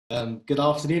Good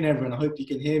afternoon, everyone. I hope you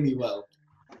can hear me well.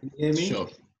 Can you hear me? Sure.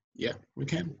 Yeah, we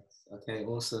can. Okay,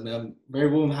 awesome. Very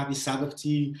warm, happy Sabbath to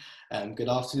you. Good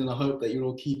afternoon. I hope that you're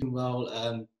all keeping well.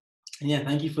 And yeah,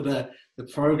 thank you for the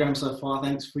program so far.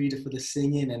 Thanks, Frida, for the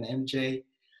singing, and MJ,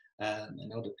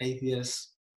 and Elder Patheus,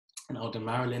 and Elder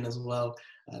Marilyn as well.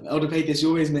 Elder Patheus, you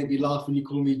always make me laugh when you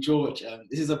call me George.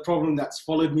 This is a problem that's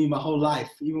followed me my whole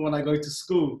life, even when I go to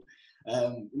school.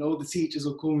 All the teachers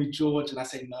will call me George, and I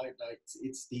say, no,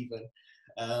 it's Stephen.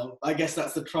 I guess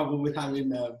that's the trouble with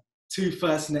having two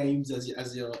first names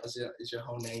as your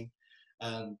whole name.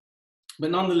 But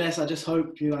nonetheless, I just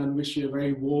hope and wish you a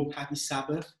very warm, happy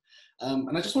Sabbath.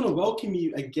 And I just want to welcome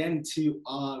you again to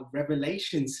our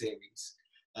Revelation series.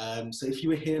 So if you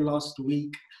were here last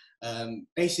week,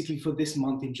 basically for this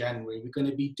month in January, we're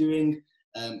going to be doing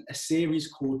a series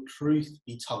called Truth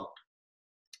Be Told.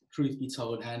 Truth Be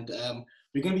Told. And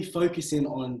we're going to be focusing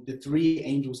on the three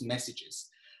angels' messages.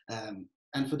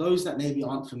 And for those that maybe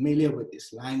aren't familiar with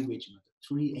this language, the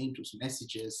three angels'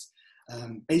 messages,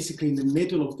 basically in the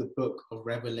middle of the book of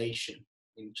Revelation,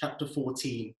 in chapter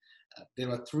 14, there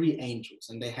are three angels,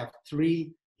 and they have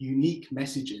three unique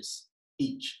messages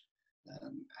each.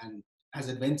 And as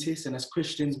Adventists and as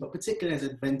Christians, but particularly as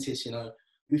Adventists,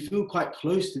 we feel quite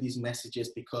close to these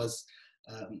messages because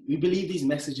we believe these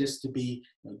messages to be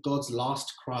God's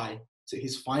last cry to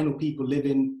his final people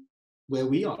living where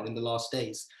we are in the last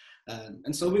days.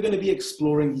 And so we're going to be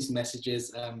exploring these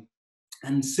messages,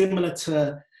 and similar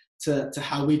to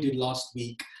how we did last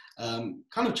week,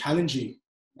 kind of challenge you.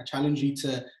 I challenge you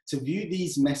to view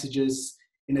these messages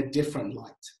in a different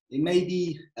light. It may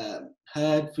be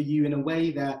heard for you in a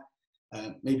way that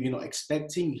maybe you're not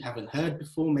expecting, you haven't heard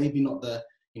before, maybe not the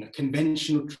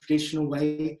conventional, traditional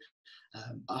way.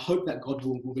 I hope that God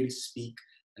will really speak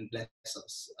and bless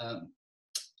us.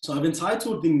 So I've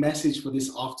entitled the message for this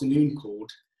afternoon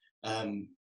called,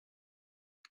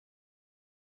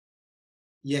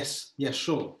 yes,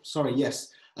 sure. Sorry, yes.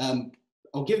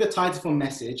 I'll give the title for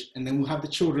message, and then we'll have the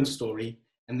children's story,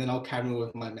 and then I'll carry on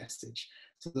with my message.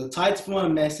 So the title for my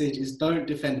message is Don't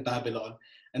Defend Babylon.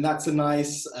 And that's a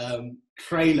nice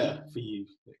trailer for you.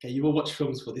 Okay, you will watch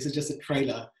films for this. Is just a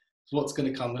trailer for what's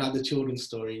going to come. We'll have the children's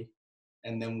story,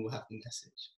 and then we'll have the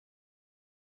message.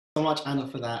 So much, Anna,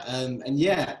 for that. And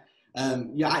yeah,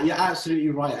 you're absolutely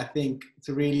right. I think it's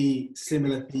a really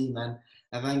similar theme, and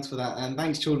thanks for that. And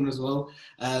thanks, children, as well.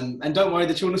 And don't worry,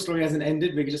 the children's story hasn't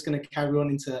ended. We're just going to carry on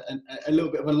into a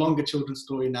little bit of a longer children's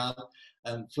story now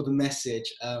for the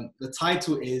message. The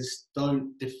title is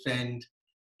Don't Defend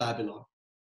Babylon.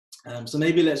 So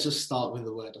maybe let's just start with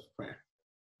a word of prayer.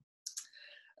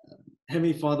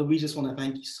 Heavenly Father, we just want to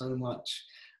thank you so much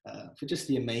for just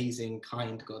the amazing,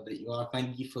 kind God that you are.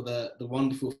 Thank you for the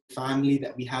wonderful family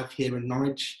that we have here in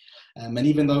Norwich. And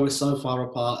even though we're so far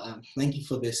apart, thank you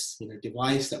for this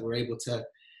device that we're able to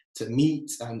meet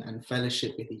and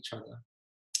fellowship with each other.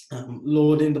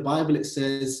 Lord, in the Bible it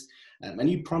says, and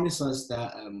you promise us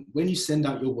that when you send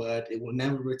out your word, it will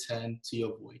never return to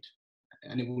your void,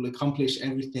 and it will accomplish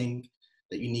everything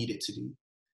that you need it to do.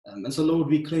 And so, Lord,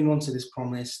 we cling on to this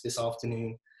promise this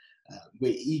afternoon.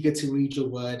 We're eager to read your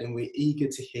word, and we're eager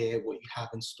to hear what you have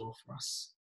in store for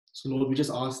us. So, Lord, we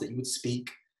just ask that you would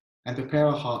speak and prepare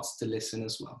our hearts to listen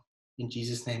as well. In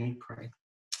Jesus' name we pray.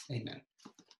 Amen.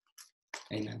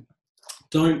 Amen.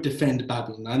 Don't defend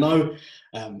Babylon. I know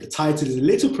the title is a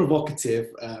little provocative,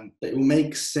 but it will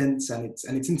make sense, and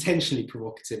it's intentionally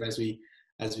provocative as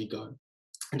we go.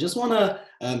 I just want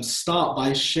to start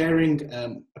by sharing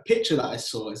a picture that I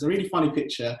saw. It's a really funny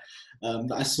picture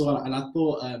that I saw, and I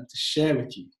thought to share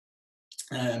with you.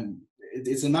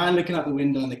 It's a man looking out the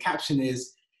window, and the caption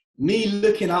is, "Me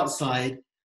looking outside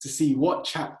to see what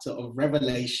chapter of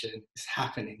Revelation is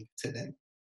happening today."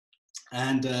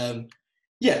 And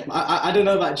yeah, I don't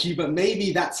know about you, but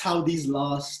maybe that's how these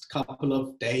last couple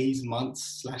of days,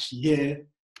 months / year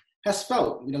has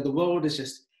felt. The world is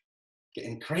just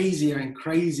getting crazier and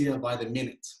crazier by the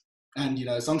minute. And,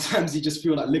 sometimes you just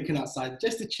feel like looking outside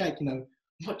just to check,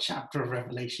 what chapter of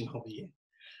Revelation are we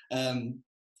in?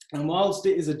 And whilst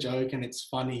it is a joke and it's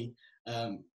funny,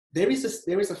 there is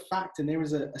a fact and there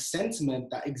is a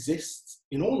sentiment that exists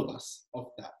in all of us of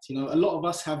that. A lot of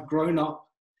us have grown up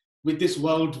with this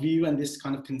worldview and this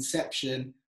kind of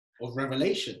conception of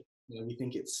Revelation. We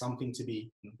think it's something to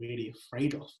be really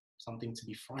afraid of, something to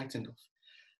be frightened of.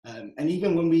 And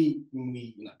even when we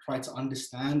try to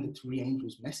understand the three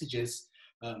angels' messages,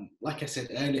 like I said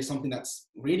earlier, something that's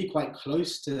really quite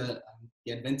close to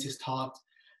the Adventist heart,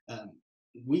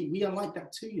 we are like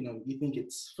that too. We think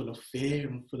it's full of fear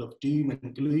and full of doom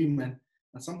and gloom and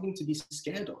something to be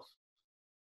scared of.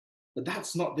 But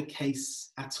that's not the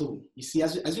case at all. You see,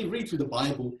 as we read through the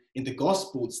Bible in the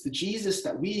Gospels, the Jesus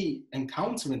that we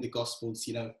encounter in the Gospels,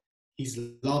 he's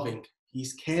loving,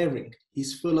 he's caring,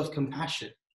 he's full of compassion.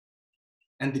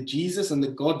 And the Jesus and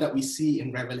the God that we see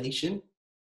in Revelation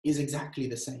is exactly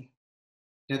the same.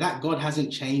 That God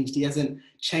hasn't changed. He hasn't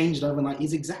changed overnight.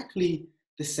 He's exactly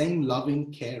the same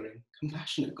loving, caring,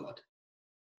 compassionate God.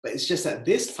 But it's just that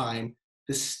this time,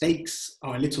 the stakes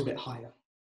are a little bit higher.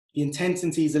 The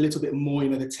intensity is a little bit more,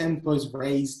 the tempo is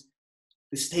raised.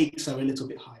 The stakes are a little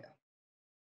bit higher.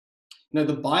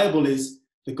 The Bible is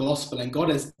the gospel, and God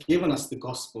has given us the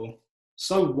gospel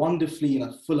so wonderfully,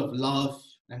 full of love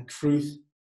and truth.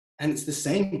 And it's the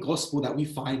same gospel that we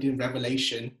find in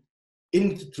Revelation, in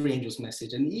the three angels'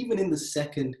 message, and even in the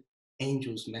second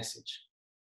angel's message.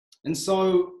 And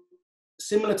so,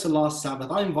 similar to last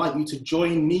Sabbath, I invite you to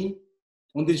join me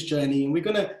on this journey, and we're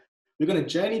going to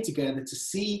journey together to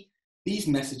see these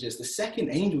messages, the second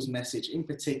angel's message in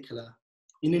particular,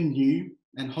 in a new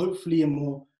and hopefully a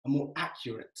more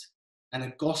accurate and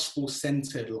a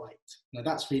gospel-centered light. Now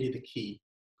that's really the key,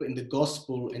 putting the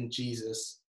gospel and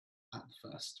Jesus at the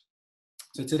first.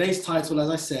 So today's title, as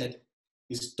I said,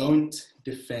 is Don't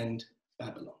Defend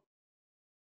Babylon.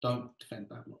 Don't Defend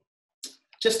Babylon.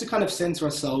 Just to kind of center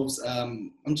ourselves,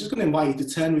 I'm just going to invite you to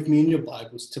turn with me in your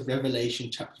Bibles to Revelation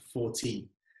chapter 14.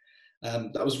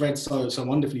 That was read so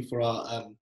wonderfully for our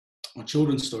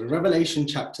children's story, Revelation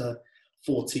chapter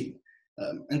 14.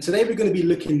 And today we're going to be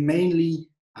looking mainly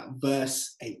at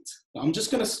verse 8. But I'm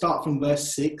just going to start from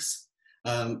verse 6,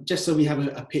 just so we have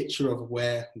a picture of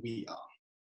where we are.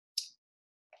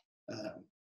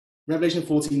 Revelation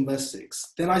 14, verse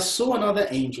 6. Then I saw another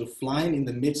angel flying in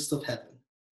the midst of heaven,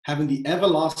 having the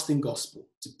everlasting gospel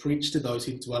to preach to those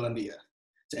who dwell on the earth,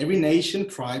 to every nation,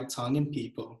 tribe, tongue, and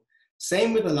people,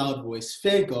 saying with a loud voice,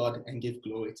 fear God and give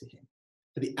glory to him,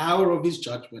 for the hour of his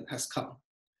judgment has come.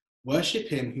 Worship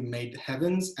him who made the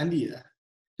heavens and the earth,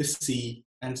 the sea,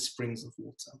 and springs of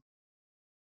water.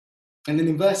 And then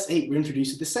in verse 8, we're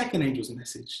introduced to the second angel's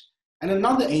message. And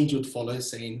another angel follows,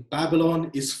 saying,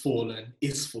 Babylon is fallen,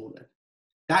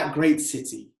 that great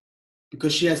city,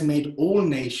 because she has made all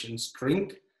nations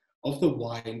drink of the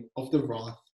wine of the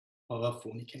wrath of her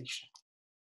fornication.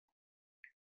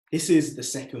 This is the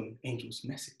second angel's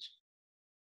message.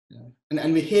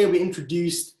 And we're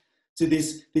introduced to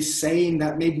this saying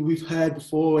that maybe we've heard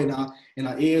before in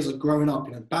our ears or growing up.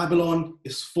 Babylon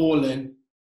is fallen,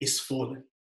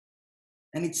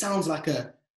 And it sounds like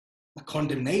a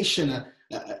condemnation,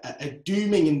 a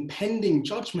dooming, impending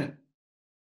judgment.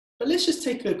 But let's just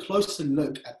take a closer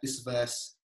look at this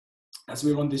verse as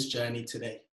we're on this journey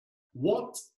today.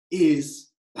 What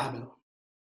is Babylon?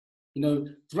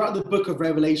 Throughout the book of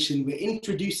Revelation, we're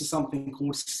introduced to something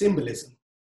called symbolism.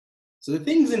 So the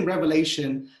things in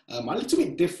Revelation are a little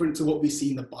bit different to what we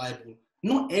see in the Bible.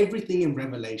 Not everything in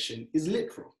Revelation is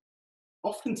literal.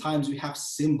 Oftentimes we have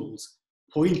symbols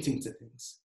pointing to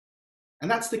things. And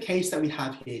that's the case that we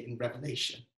have here in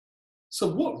Revelation. So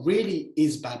what really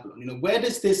is Babylon? Where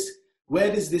does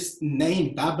this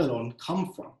name Babylon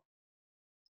come from?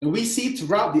 And we see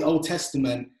throughout the Old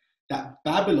Testament that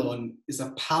Babylon is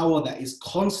a power that is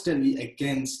constantly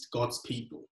against God's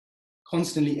people,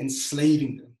 constantly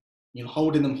enslaving them,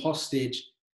 holding them hostage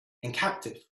and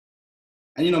captive.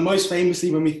 And most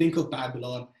famously, when we think of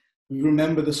Babylon, we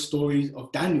remember the story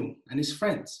of Daniel and his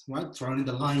friends, right? Thrown in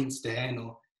the lion's den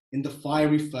or in the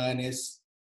fiery furnace.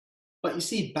 But you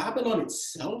see, Babylon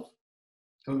itself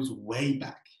goes way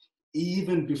back,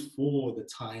 even before the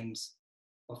times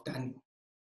of Daniel.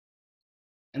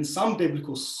 And some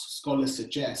biblical scholars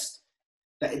suggest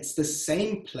that it's the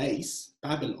same place,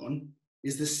 Babylon,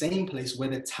 is the same place where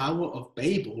the Tower of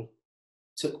Babel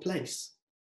took place.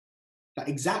 That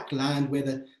exact land where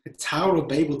the Tower of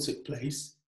Babel took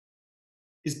place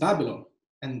is Babylon.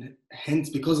 And hence,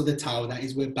 because of the tower, that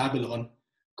is where Babylon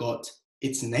got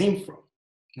its name from.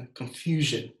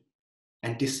 Confusion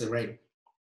and disarray.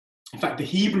 In fact, the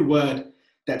Hebrew word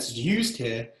that's used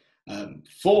here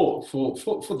for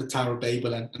the Tower of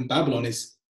Babel and Babylon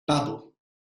is Babel.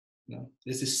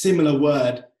 There's a similar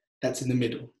word that's in the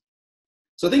middle.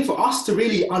 So I think for us to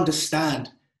really understand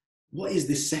what is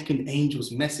this second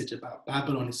angel's message about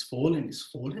Babylon is fallen,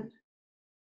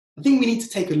 I think we need to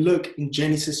take a look in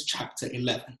Genesis chapter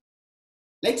 11.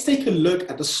 Let's take a look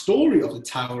at the story of the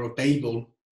Tower of Babel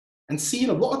and see,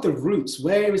 what are the roots?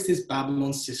 Where is this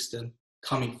Babylon system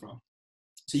coming from?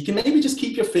 So you can maybe just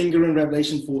keep your finger in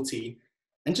Revelation 14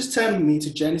 and just turn with me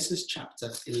to Genesis chapter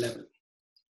 11.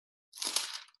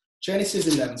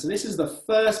 Genesis 11. So this is the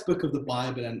first book of the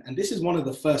Bible, and this is one of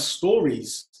the first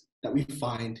stories that we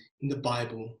find in the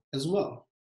Bible as well.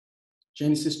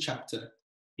 Genesis chapter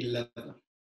 11.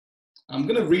 I'm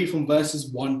going to read from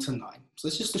verses 1 to 9. So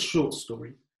it's just a short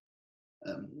story.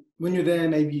 When you're there,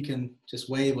 maybe you can just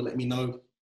wave or let me know.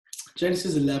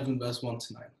 Genesis 11, verse 1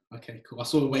 to 9. Okay, cool. I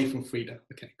saw a wave from Frida.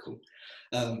 Okay, cool.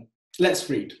 Let's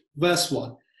read. Verse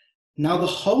 1. Now the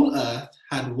whole earth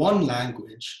had one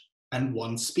language and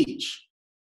one speech.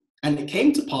 And it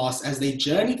came to pass as they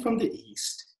journeyed from the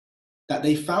east that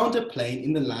they found a plain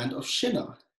in the land of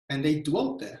Shinar, and they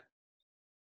dwelt there.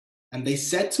 And they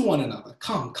said to one another,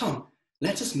 Come,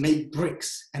 let us make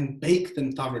bricks and bake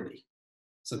them thoroughly.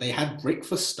 So they had brick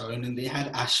for stone, and they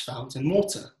had asphalt and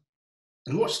mortar.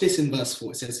 And watch this in verse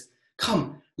 4. It says,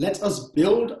 Come, let us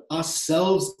build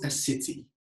ourselves a city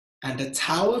and a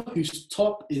tower whose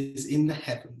top is in the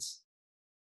heavens.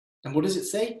 And what does it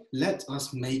say? Let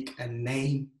us make a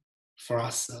name for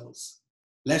ourselves,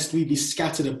 lest we be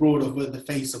scattered abroad over the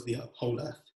face of the whole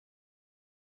earth.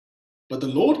 But the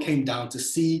Lord came down to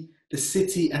see the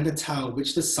city and the tower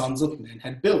which the sons of men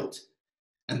had built.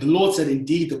 And the Lord said,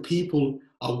 Indeed, the people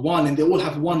are one, and they all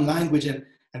have one language, and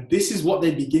this is what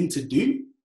they begin to do.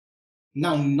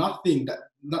 Now nothing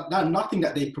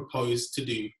that they propose to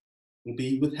do will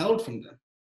be withheld from them.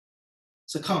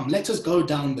 So come, let us go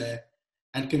down there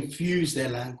and confuse their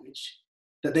language,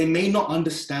 that they may not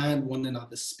understand one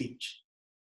another's speech.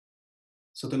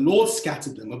 So the Lord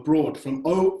scattered them abroad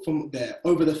from there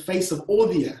over the face of all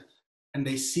the earth, and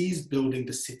they ceased building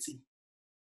the city.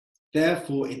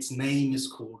 Therefore its name is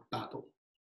called Babel,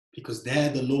 because there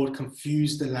the Lord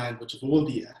confused the language of all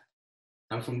the earth,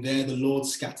 and from there the Lord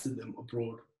scattered them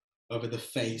abroad over the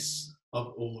face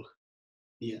of all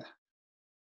the earth.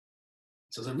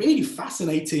 So it's a really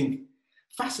fascinating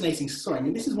story. I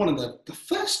mean, this is one of the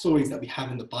first stories that we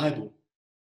have in the Bible.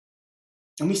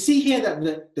 And we see here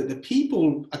that the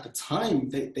people at the time,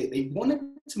 they wanted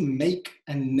to make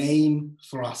a name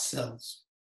for ourselves.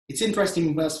 It's interesting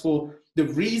in verse 4, the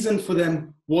reason for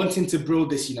them wanting to build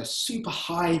this, super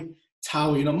high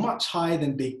tower, much higher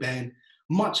than Big Ben,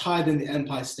 much higher than the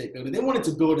Empire State Building. They wanted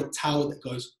to build a tower that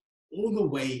goes all the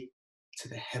way to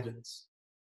the heavens,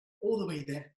 all the way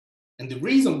there. And the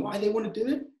reason why they want to do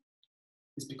it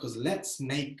is because let's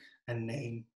make a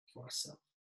name for ourselves.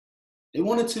 They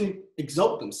wanted to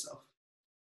exalt themselves.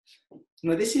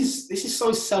 This is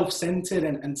so self-centered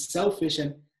and selfish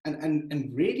and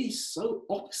really so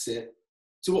opposite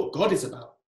to what God is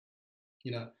about.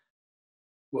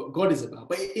 What God is about.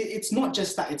 But it's not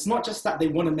just that. It's not just that they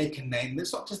want to make a name.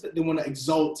 It's not just that they want to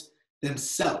exalt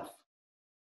themselves.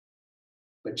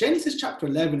 But Genesis chapter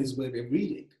 11 is where we're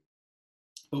reading.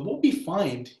 But what we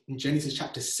find in Genesis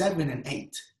chapter 7 and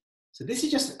 8, so this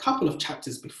is just a couple of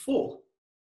chapters before,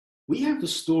 we have the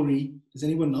story, does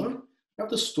anyone know? We have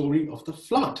the story of the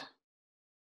flood.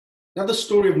 We have the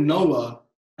story of Noah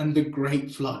and the great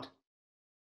flood.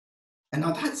 And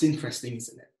now that's interesting,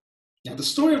 isn't it? Now the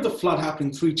story of the flood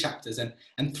happened in 3 chapters,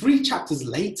 and 3 chapters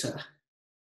later,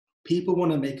 people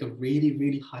want to make a really,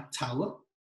 really high tower.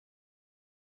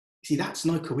 See, that's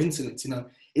no coincidence,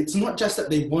 It's not just that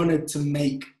they wanted to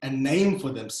make a name for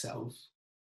themselves,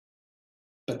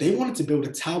 but they wanted to build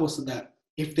a tower so that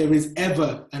if there is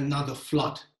ever another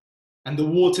flood and the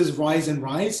waters rise and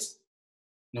rise,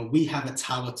 we have a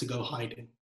tower to go hide in.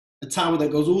 A tower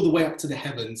that goes all the way up to the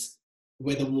heavens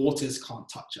where the waters can't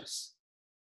touch us.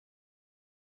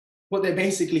 What they're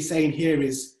basically saying here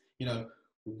is,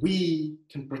 we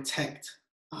can protect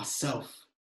ourselves.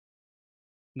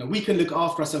 We can look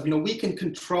after ourselves. We can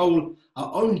control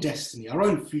our own destiny, our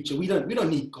own future. We don't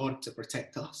need God to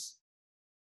protect us.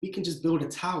 We can just build a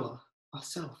tower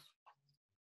ourselves.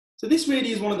 So this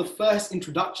really is one of the first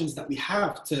introductions that we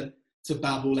have to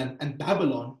Babel and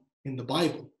Babylon in the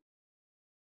Bible.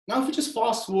 Now, if we just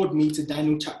fast forward me to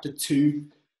Daniel chapter 2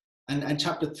 and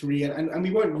chapter 3, and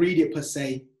we won't read it per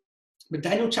se, but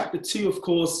Daniel chapter 2, of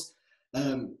course,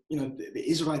 the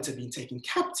Israelites have been taken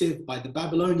captive by the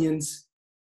Babylonians.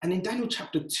 And in Daniel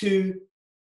chapter 2,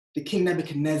 the King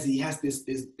Nebuchadnezzar has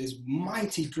this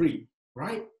mighty dream,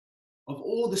 right? Of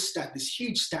all this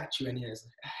huge statue, and he has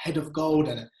a head of gold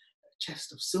and a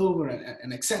chest of silver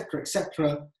and et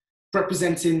cetera,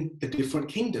 representing the different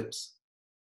kingdoms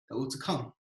that were to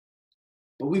come.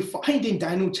 But we find in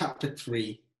Daniel chapter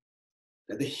 3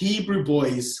 that the Hebrew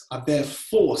boys are there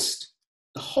forced,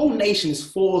 the whole nation is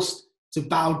forced to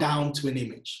bow down to an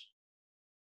image.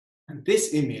 And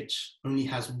this image only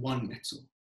has one metal,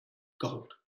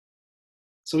 gold.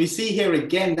 So we see here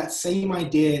again that same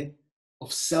idea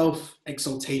of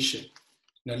self-exaltation,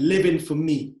 living for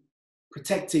me,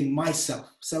 protecting myself,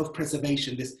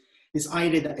 self-preservation, this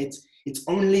idea that it's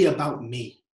only about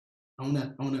me. I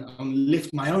want to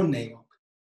lift my own name up.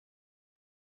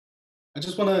 I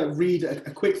just want to read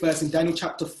a quick verse in Daniel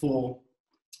chapter 4,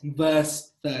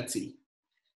 verse 30.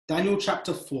 Daniel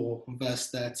chapter 4, verse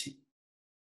 30.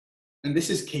 And this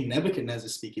is King Nebuchadnezzar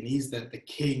speaking. He's the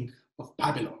king of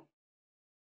Babylon.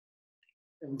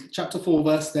 In chapter 4,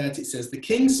 verse 30, it says, "The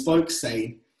king spoke,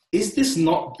 saying, Is this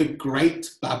not the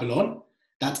great Babylon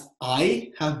that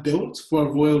I have built for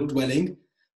a royal dwelling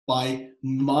by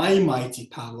my mighty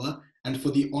power and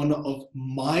for the honor of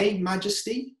my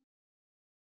majesty?"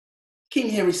 King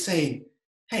here is saying,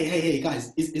 hey,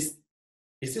 guys, is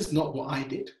this not what I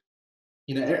did?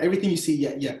 You know, everything you see,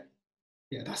 yeah,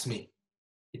 that's me.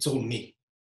 It's all me.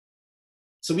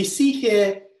 So we see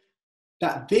here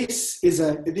that this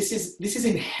is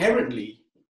inherently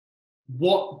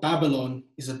what Babylon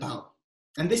is about.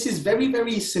 And this is very,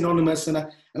 very synonymous. And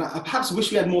I perhaps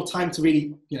wish we had more time to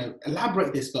really,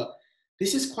 elaborate this, but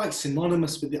this is quite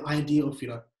synonymous with the idea of,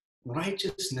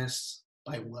 righteousness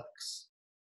by works,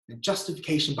 and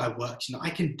justification by works. I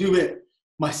can do it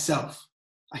myself.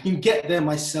 I can get there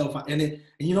myself. And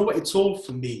you know what? It's all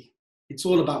for me. It's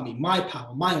all about me, my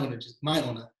power, my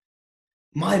honor,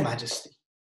 my majesty.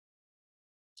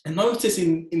 And notice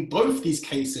in both these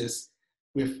cases,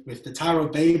 with the Tower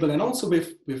of Babel and also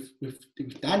with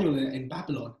Daniel in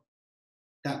Babylon,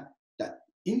 that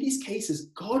in these cases,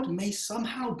 God may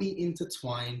somehow be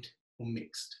intertwined or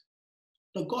mixed.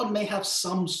 But God may have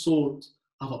some sort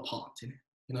of a part in it.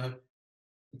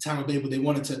 The Tower of Babel, they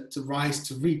wanted to rise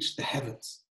to reach the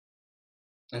heavens.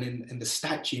 And in the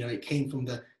statue, it came from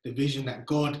the vision that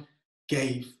God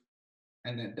gave,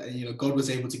 and that God was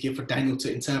able to give for Daniel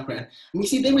to interpret. And we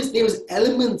see there was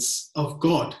elements of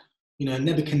God.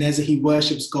 Nebuchadnezzar, he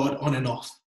worships God on and off.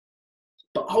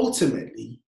 But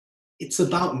ultimately, it's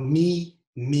about me,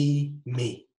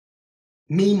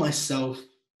 myself,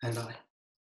 and I.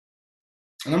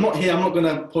 And I'm not going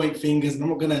to point fingers, and I'm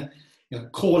not going to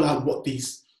call out what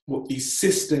these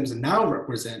systems now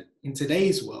represent in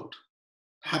today's world.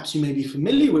 Perhaps you may be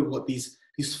familiar with what these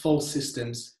false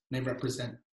systems may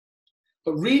represent.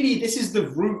 But really, this is the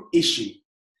root issue,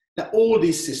 that all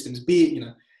these systems, be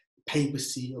it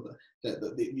papacy or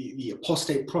the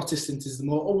apostate Protestantism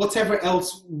or whatever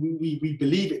else we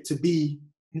believe it to be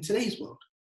in today's world,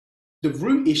 the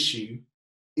root issue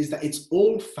is that it's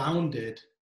all founded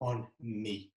on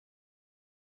me,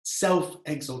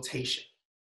 self-exaltation.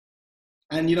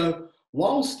 And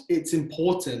whilst it's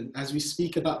important, as we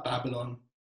speak about Babylon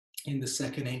in the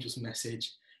second angel's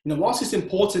message, whilst it's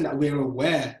important that we're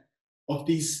aware of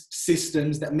these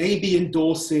systems that may be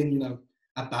endorsing,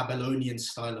 a Babylonian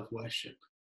style of worship,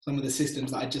 some of the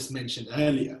systems that I just mentioned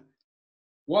earlier,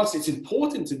 whilst it's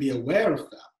important to be aware of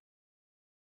that,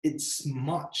 it's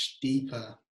much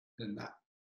deeper than that.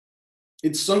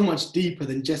 It's so much deeper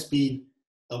than just being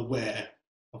aware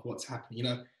of what's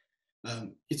happening.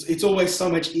 It's always so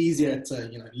much easier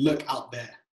to look out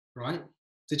there, right?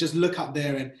 To just look up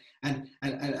there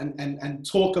and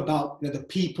talk about the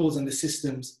peoples and the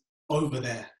systems over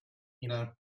there.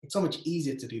 It's so much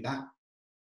easier to do that.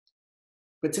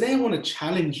 But today I want to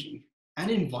challenge you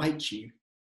and invite you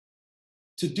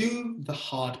to do the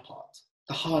hard part,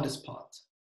 the hardest part,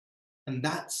 and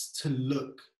that's to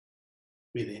look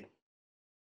within.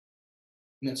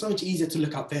 It's so much easier to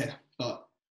look out there, but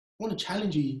I want to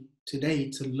challenge you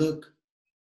today to look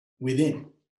within.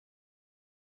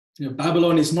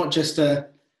 Babylon is not just a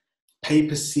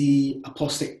papacy,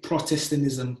 apostate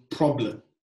Protestantism problem.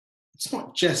 It's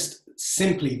not just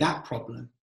simply that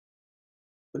problem,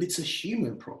 but it's a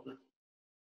human problem.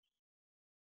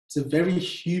 It's a very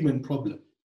human problem.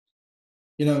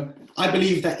 I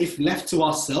believe that if left to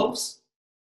ourselves,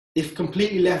 if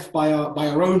completely left by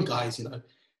our own guys,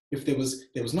 if there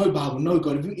was no Bible, no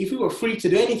God, if we were free to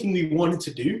do anything we wanted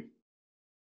to do,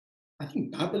 I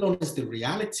think Babylon is the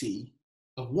reality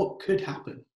of what could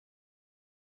happen.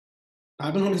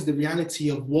 Babylon is the reality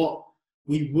of what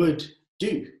we would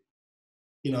do.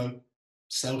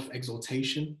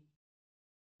 Self-exaltation,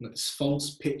 this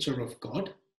false picture of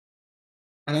God.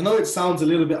 And I know it sounds a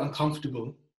little bit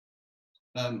uncomfortable,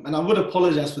 and I would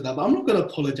apologize for that, but I'm not going to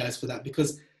apologize for that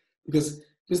because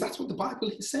that's what the Bible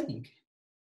is saying.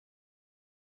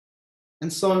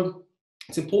 And so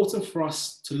it's important for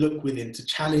us to look within, to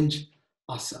challenge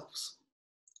ourselves.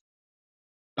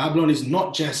 Babylon is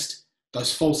not just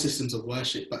those false systems of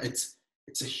worship, but it's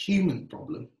a human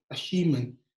problem, a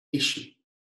human issue.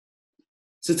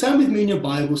 So turn with me in your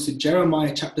Bibles to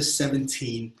Jeremiah chapter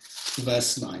 17,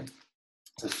 verse 9.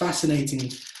 It's a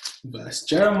fascinating verse.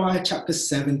 Jeremiah chapter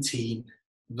 17,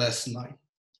 verse 9.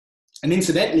 And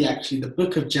incidentally, actually, the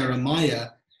book of Jeremiah,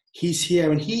 he's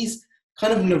here and he's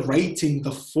kind of narrating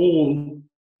the fall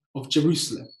of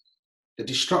Jerusalem. the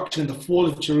destruction and the fall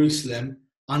of Jerusalem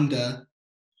under,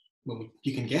 well,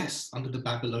 you can guess, under the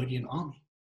Babylonian army.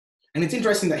 And it's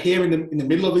interesting that here in the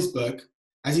middle of his book,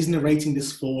 as he's narrating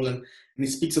this fall, and he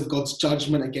speaks of God's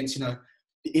judgment against, the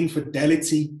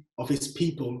infidelity of his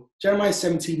people, Jeremiah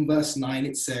 17 verse 9,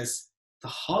 it says, "The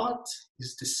heart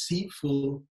is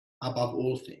deceitful above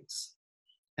all things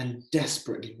and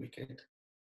desperately wicked.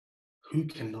 Who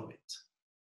can know it?"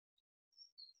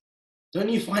 Don't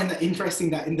you find that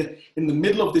interesting that in the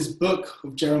middle of this book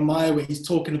of Jeremiah, where he's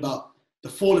talking about the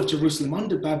fall of Jerusalem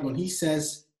under Babylon, he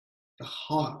says, the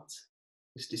heart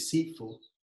is deceitful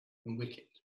and wicked.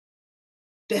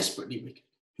 Desperately wicked.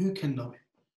 Who can know it?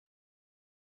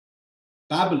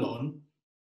 Babylon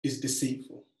is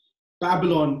deceitful.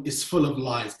 Babylon is full of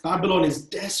lies. Babylon is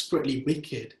desperately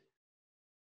wicked.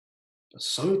 But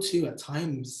so too, at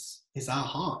times, is our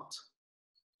heart.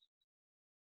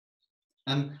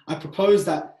 And I propose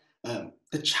that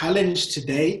the challenge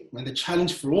today, and the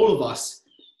challenge for all of us,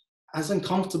 as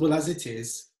uncomfortable as it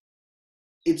is,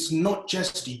 it's not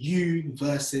just you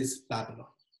versus Babylon.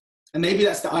 And maybe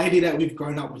that's the idea that we've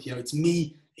grown up with, it's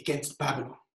me against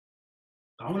Babylon.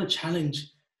 But I want to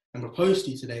challenge and propose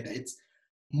to you today that it's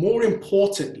more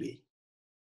importantly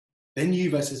than you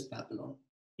versus Babylon,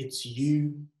 it's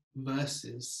you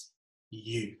versus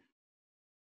you.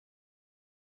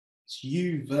 It's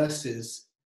you versus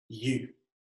you.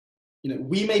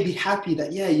 We may be happy that,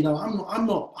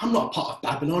 I'm not a part of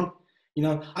Babylon.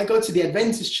 I go to the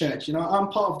Adventist church, I'm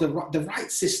part of the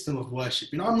right system of worship.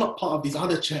 I'm not part of these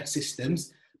other church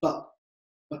systems, but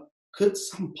could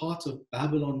some part of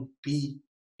Babylon be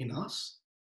in us?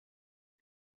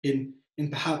 In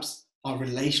perhaps our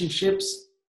relationships,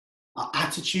 our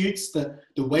attitudes, the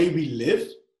way we live?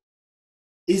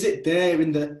 Is it there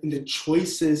in the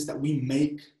choices that we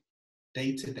make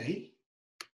day to day?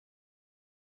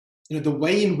 The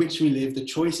way in which we live, the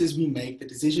choices we make, the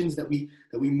decisions that we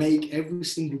make every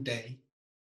single day,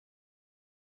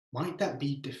 might that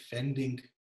be defending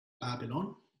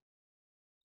Babylon?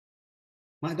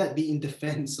 Might that be in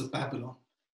defense of Babylon?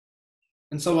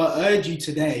 And so I urge you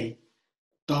today,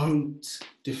 don't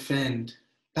defend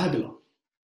Babylon.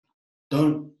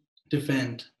 Don't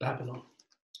defend Babylon.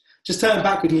 Just turn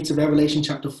back with me to Revelation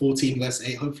chapter 14, verse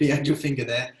 8. Hopefully you had your finger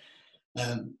there.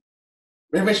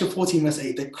 Revelation 14, verse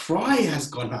 8, the cry has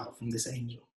gone out from this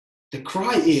angel. The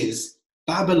cry is,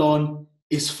 Babylon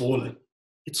is fallen.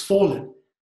 It's fallen.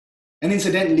 And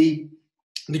incidentally,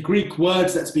 the Greek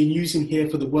words that's been used in here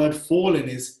for the word fallen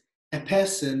is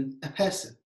epesin,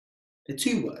 epesin. They're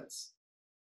two words.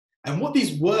 And what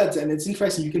these words, and it's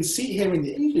interesting, you can see here in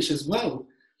the English as well,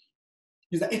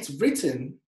 is that it's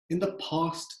written in the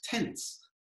past tense.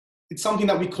 It's something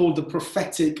that we call the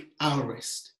prophetic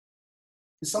aorist.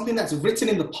 It's something that's written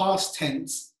in the past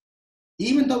tense,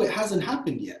 even though it hasn't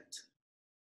happened yet.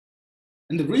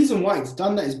 And the reason why it's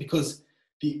done that is because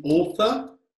the author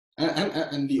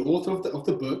and the author of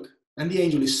the book and the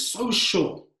angel is so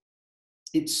sure,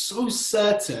 it's so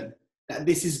certain that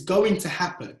this is going to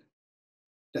happen,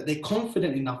 that they're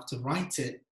confident enough to write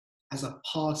it as a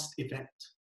past event,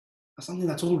 as something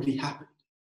that's already happened.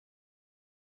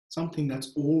 Something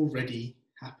that's already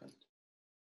happened.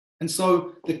 And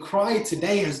so the cry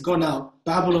today has gone out,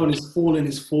 Babylon is fallen,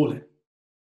 is fallen.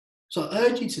 So I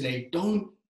urge you today, don't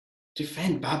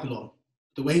defend Babylon,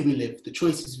 the way we live, the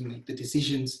choices we make, the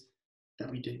decisions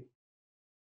that we do.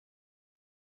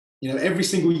 Every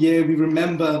single year we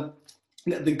remember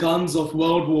that the guns of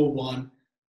World War I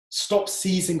stopped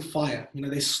seizing fire.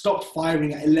 They stopped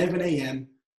firing at 11 a.m.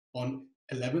 on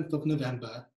 11th of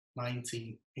November,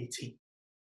 1918.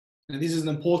 Now this is an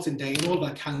important day in all of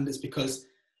our calendars because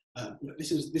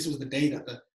this was the day that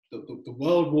the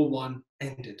World War I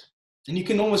ended. And you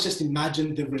can almost just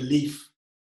imagine the relief,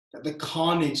 that the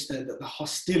carnage, the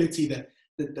hostility,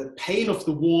 the pain of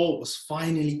the war was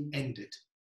finally ended.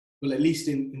 Well, at least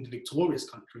in the victorious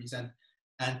countries. And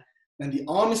the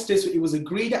armistice, it was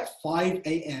agreed at 5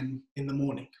 a.m. in the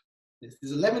morning. This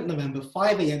is 11th November,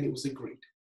 5 a.m. it was agreed.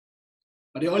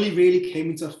 But it only really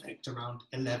came into effect around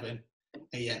 11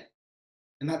 a.m.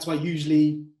 And that's why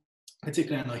usually,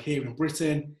 particularly I know here in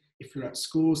Britain, if you're at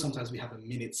school, sometimes we have a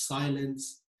minute's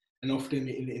silence. And often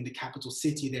in the capital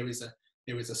city, there is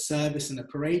a service and a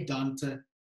parade done to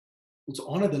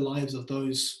honor the lives of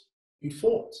those who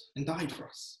fought and died for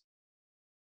us.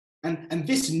 And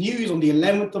this news on the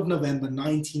 11th of November,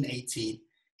 1918,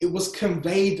 it was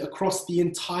conveyed across the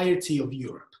entirety of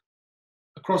Europe,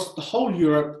 across the whole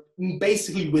Europe,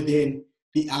 basically within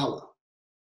the hour.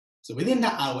 So within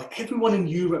that hour, everyone in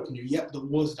Europe knew, yep, the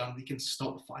war's done, we can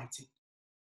stop fighting.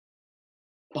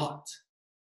 But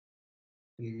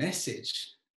the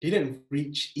message didn't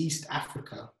reach East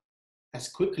Africa as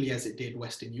quickly as it did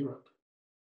Western Europe.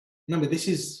 Remember, this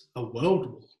is a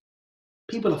world war.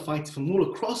 People are fighting from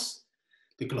all across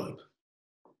the globe.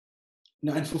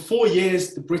 And for 4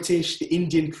 years, the British, the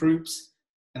Indian troops,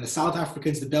 and the South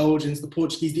Africans, the Belgians, the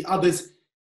Portuguese, the others,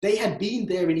 they had been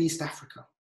there in East Africa.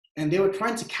 And they were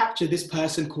trying to capture this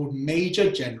person called Major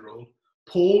General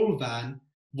Paul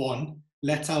von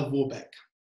Lettow-Vorbeck.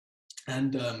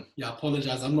 And I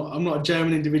apologize, I'm not a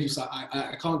German individual, so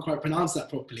I can't quite pronounce that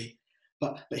properly.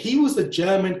 But he was the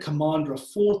German commander of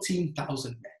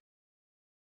 14,000 men.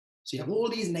 So you have all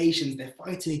these nations, they're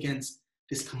fighting against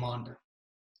this commander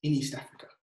in East Africa.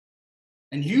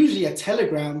 And usually a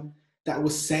telegram that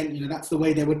was sent, that's the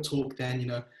way they would talk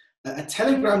then, a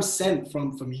telegram sent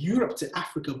from Europe to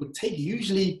Africa would take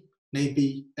usually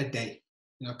maybe a day,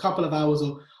 a couple of hours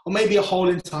or maybe a whole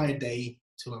entire day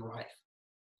to arrive.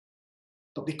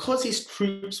 But because his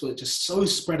troops were just so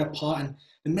spread apart and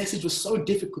the message was so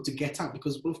difficult to get out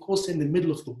because, of course, in the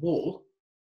middle of the war,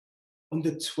 on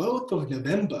the 12th of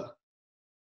November,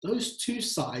 those two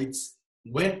sides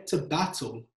went to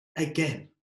battle again.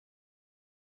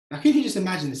 Now, can you just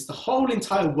imagine this? The whole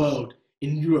entire world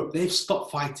in Europe, they've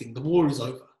stopped fighting. The war is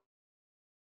over.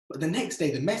 But the next day,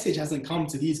 the message hasn't come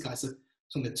to these guys. So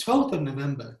on the 12th of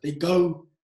November, they go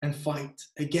and fight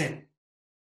again.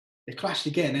 They clashed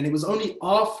again. And it was only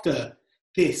after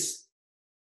this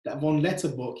that von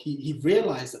Lettow, he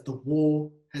realized that the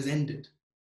war has ended.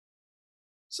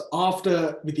 So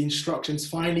after, with the instructions,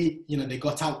 finally, they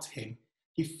got out to him,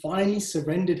 he finally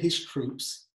surrendered his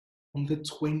troops on the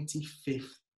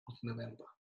 25th of November.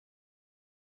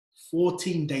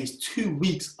 14 days, 2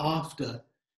 weeks after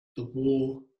the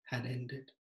war had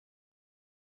ended.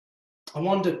 I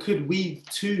wonder, could we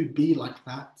too be like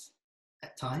that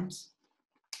at times?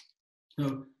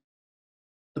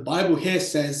 The Bible here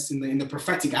says in the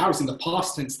prophetic hours, in the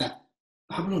past tense, that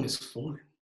Babylon is fallen.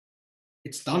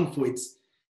 It's done for,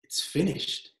 it's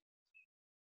finished.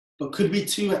 But could we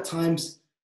too at times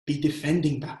be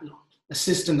defending Babylon, a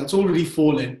system that's already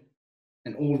fallen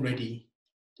and already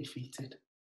defeated?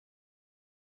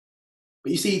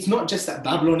 But you see, it's not just that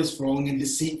Babylon is wrong and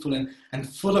deceitful and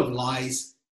full of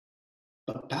lies,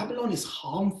 but Babylon is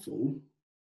harmful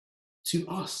to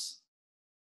us.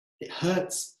 It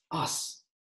hurts us.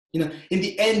 In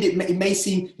the end, it may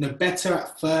seem better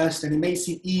at first and it may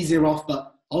seem easier off,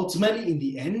 but ultimately, in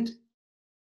the end,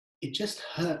 it just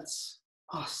hurts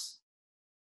us.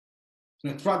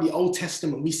 Throughout the Old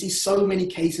Testament, we see so many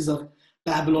cases of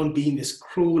Babylon being this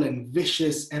cruel and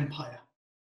vicious empire,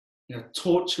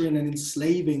 torturing and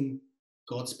enslaving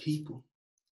God's people.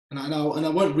 And I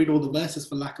won't read all the verses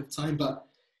for lack of time, but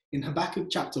in Habakkuk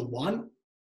chapter 1,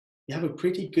 you have a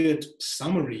pretty good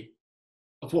summary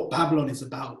of what Babylon is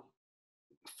about,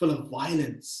 full of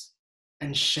violence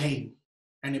and shame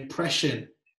and oppression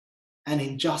and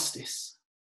injustice.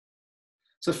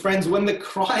 So friends, when the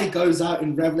cry goes out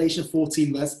in Revelation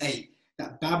 14 verse 8,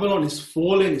 that Babylon is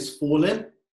fallen,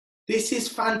 this is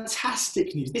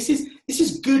fantastic news. This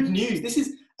is good news. This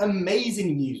is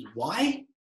amazing news. Why?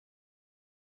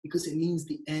 Because it means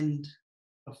the end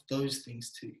of those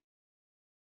things too.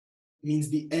 It means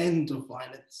the end of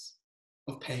violence,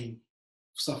 of pain,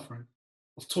 of suffering,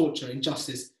 of torture,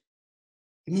 injustice.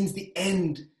 It means the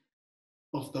end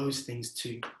of those things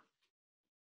too.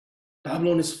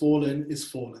 Babylon is fallen,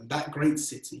 that great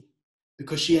city,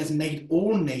 because she has made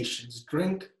all nations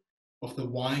drink of the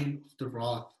wine of the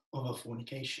wrath of her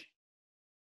fornication.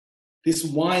 This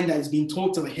wine that is being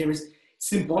talked about here is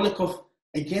symbolic of,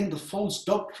 again, the false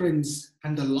doctrines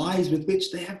and the lies with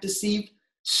which they have deceived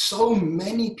so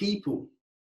many people.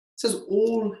 It says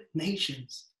all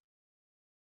nations.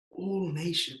 All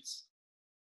nations.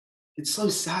 It's so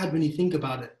sad when you think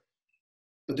about it.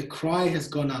 But the cry has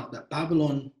gone out that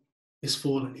Babylon is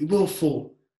fallen. It will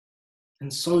fall.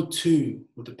 And so too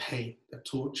will the pain, the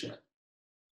torture,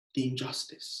 the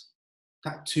injustice.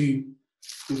 That too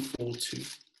will fall too.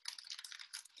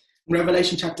 In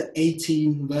Revelation chapter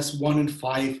 18, verse 1 and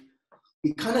 5,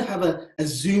 we kind of have a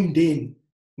zoomed in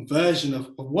version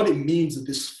of what it means of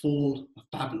this fall of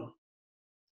Babylon.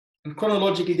 And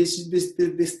chronologically, this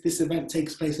event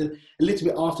takes place a little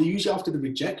bit after, usually after the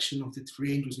rejection of the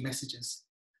three angels' messages.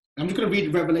 I'm just going to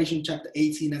read Revelation chapter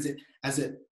 18 as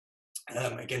it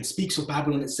again speaks of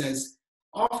Babylon. It says,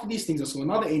 after these things I saw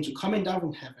another angel coming down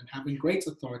from heaven, having great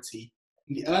authority,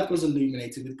 and the earth was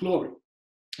illuminated with glory.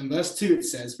 And verse 2 it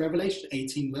says, Revelation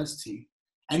 18 verse 2,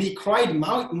 and he cried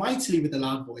mightily with a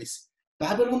loud voice,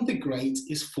 Babylon the great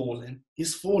is fallen,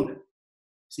 is fallen.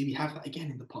 See, we have that again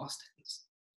in the past tense.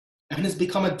 And has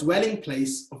become a dwelling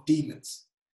place of demons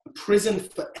a prison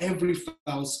for every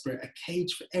foul spirit, a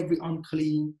cage for every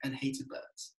unclean and hated bird.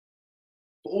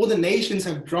 For all the nations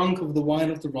have drunk of the wine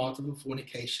of the wrath of her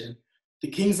fornication. The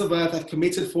kings of earth have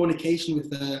committed fornication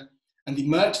with her, and the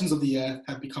merchants of the earth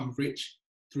have become rich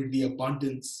through the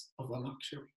abundance of her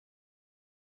luxury.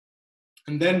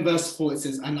 And then verse 4, it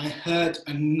says, and I heard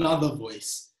another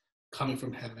voice coming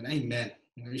from heaven. Amen.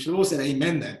 You should all say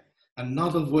amen there.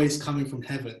 Another voice coming from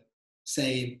heaven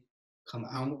saying, come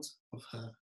out of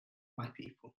her, my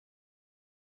people,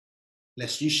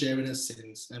 lest you share in her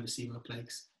sins and receive her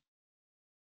plagues.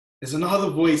 There's another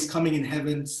voice coming in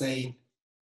heaven saying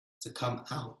to come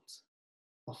out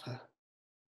of her.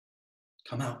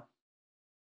 Come out.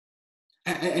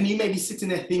 And you may be sitting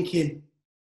there thinking,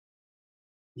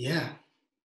 yeah,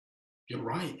 you're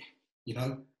right. You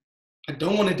know, I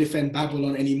don't want to defend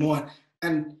Babylon anymore.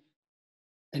 And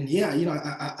yeah, you know,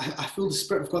 I feel the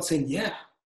Spirit of God saying, yeah,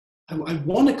 I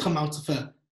want to come out of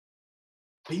her.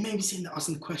 But you may be sitting there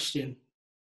asking the question,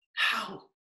 how?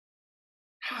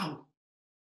 How?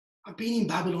 I've been in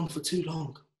Babylon for too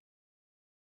long.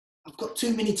 I've got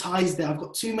too many ties there. I've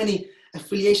got too many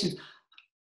affiliations.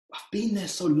 I've been there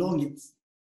so long,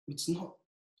 it's not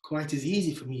quite as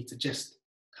easy for me to just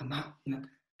come out. You know,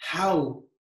 how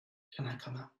can I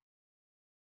come out?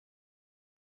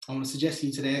 I want to suggest to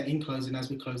you today, in closing, as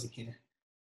we're closing here,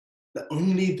 that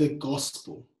only the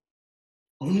gospel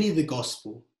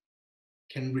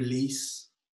can release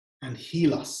and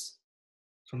heal us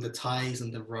from the ties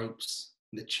and the ropes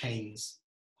and the chains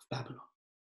of Babylon.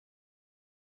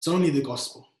 It's only the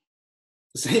gospel.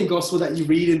 The same gospel that you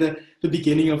read in the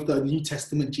beginning of the New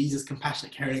Testament, Jesus,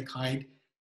 compassionate, caring, kind.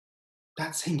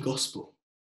 That same gospel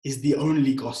is the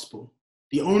only gospel,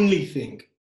 the only thing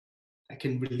that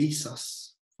can release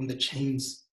us from the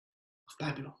chains of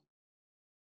Babylon.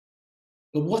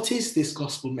 But what is this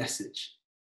gospel message?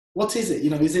 What is it?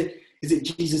 You know, is it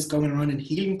Jesus going around and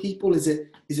healing people? Is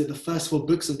it the first 4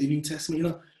 books of the New Testament?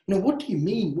 You know, what do you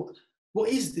mean? What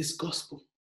is this gospel?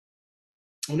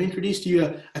 I want to introduce to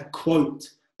you a quote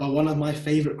by one of my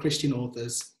favorite Christian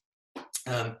authors.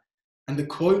 And the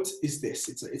quote is this.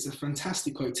 It's a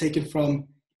fantastic quote taken from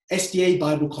SDA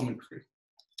Bible Commentary,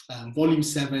 volume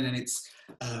 7, and it's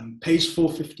page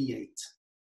 458.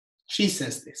 She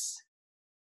says this: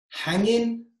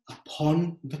 hanging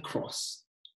upon the cross,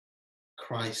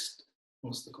 Christ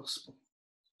was the gospel.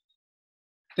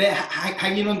 There,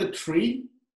 hanging on the tree,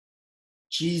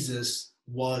 Jesus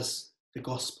was the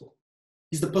gospel.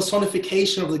 He's the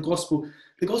personification of the gospel.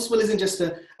 The gospel isn't just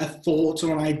a thought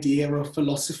or an idea or a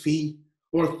philosophy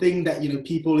or a thing that, you know,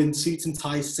 people in suits and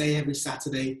ties say every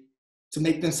Saturday to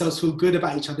make themselves feel good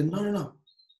about each other. No. The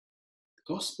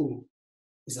gospel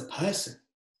is a person.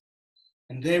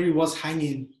 And there he was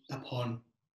hanging upon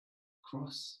the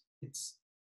cross. It's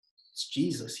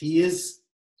Jesus. He is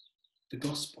the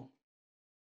gospel.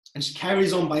 And she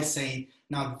carries on by saying,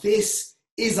 now this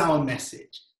is our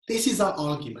message. This is our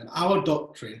argument, our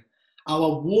doctrine,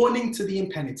 our warning to the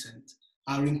impenitent,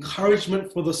 our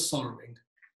encouragement for the sorrowing,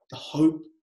 the hope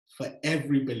for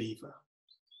every believer.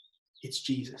 It's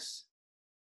Jesus.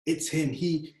 It's him.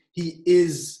 He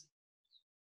is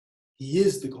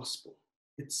the gospel.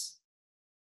 It's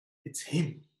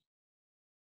him.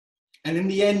 And in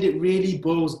the end, it really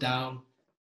boils down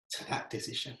to that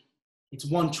decision. It's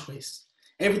one choice.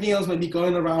 Everything else might be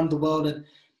going around the world and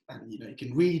you know, you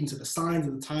can read into the signs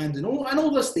of the times and all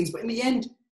those things, but in the end,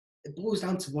 it boils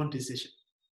down to one decision.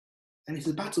 And it's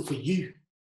a battle for you.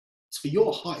 It's for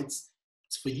your heart.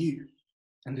 It's for you.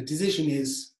 And the decision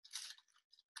is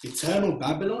eternal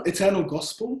Babylon, eternal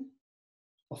gospel,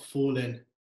 or fallen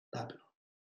Babylon.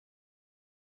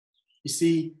 You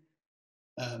see,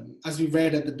 as we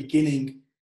read at the beginning,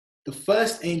 the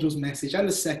first angel's message and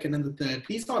the second and the third,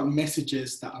 these aren't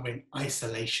messages that are in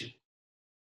isolation.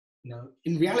 You know,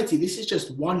 in reality, this is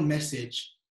just one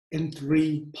message in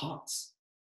 3 parts.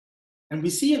 And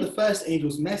we see in the first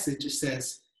angel's message, it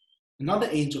says, another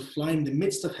angel flying in the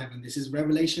midst of heaven. This is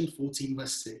Revelation 14,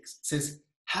 verse 6. It says,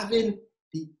 having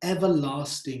the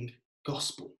everlasting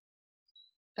gospel.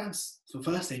 That's the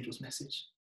first angel's message.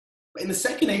 But in the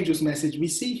second angel's message, we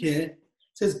see here, it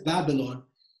says, Babylon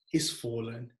is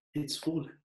fallen. It's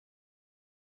fallen.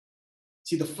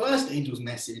 See, the first angel's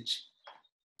message,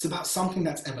 it's about something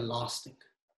that's everlasting.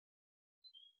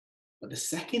 But the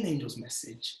second angel's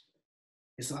message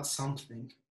is about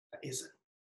something that isn't.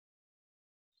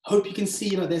 I hope you can see,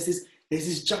 you know, there's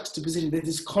this juxtaposition, there's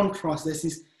this contrast, there's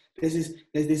this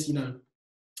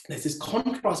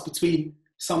contrast between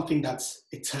something that's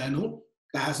eternal,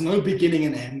 that has no beginning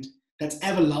and end, that's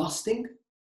everlasting,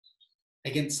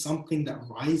 against something that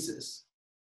rises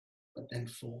but then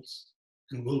falls.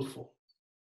 and will fall.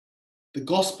 The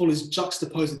gospel is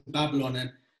juxtaposed with Babylon,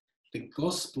 and the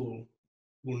gospel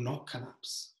will not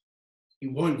collapse.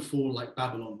 It won't fall like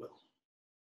Babylon will.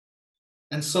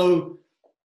 And so,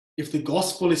 if the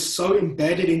gospel is so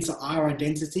embedded into our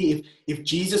identity, if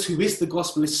Jesus, who is the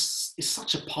gospel, is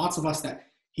such a part of us that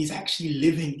he's actually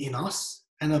living in us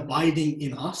and abiding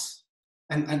in us,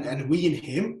 and we in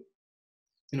him,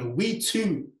 we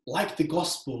too, like the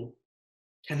gospel,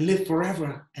 can live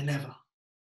forever and ever.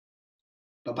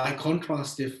 But by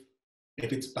contrast, if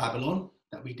it's Babylon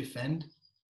that we defend,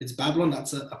 it's Babylon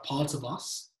that's a part of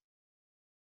us,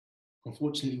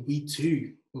 unfortunately, we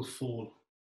too will fall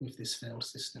with this failed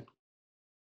system.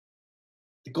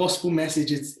 The gospel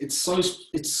message, it's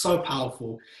so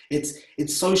powerful, it's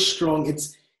so strong,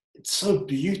 it's so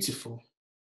beautiful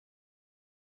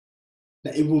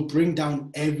that it will bring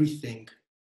down everything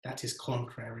that is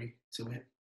contrary to it.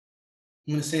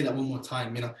 I'm going to say that one more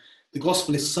time. The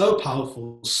gospel is so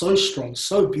powerful, so strong,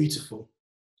 so beautiful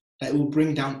that it will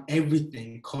bring down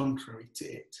everything contrary to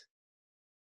it.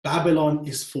 Babylon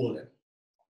is fallen.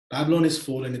 Babylon is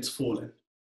fallen, it's fallen.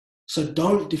 So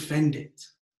don't defend it.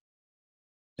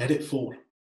 Let it fall.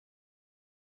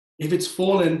 If it's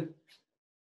fallen,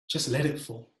 just let it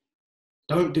fall.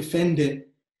 Don't defend it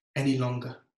any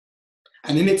longer.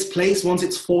 And in its place, once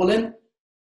it's fallen,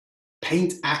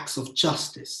 paint acts of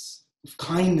justice, of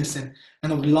kindness, and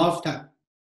of love that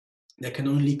can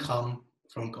only come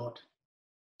from God.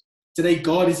 Today,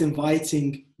 God is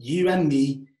inviting you and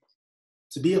me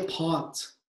to be a part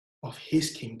of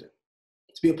his kingdom,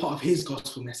 to be a part of his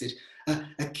gospel message,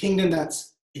 a kingdom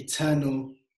that's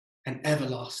eternal and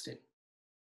everlasting.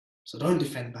 So don't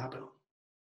defend Babylon.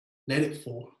 Let it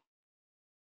fall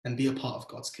and be a part of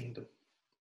God's kingdom.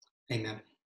 Amen.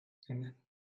 Amen.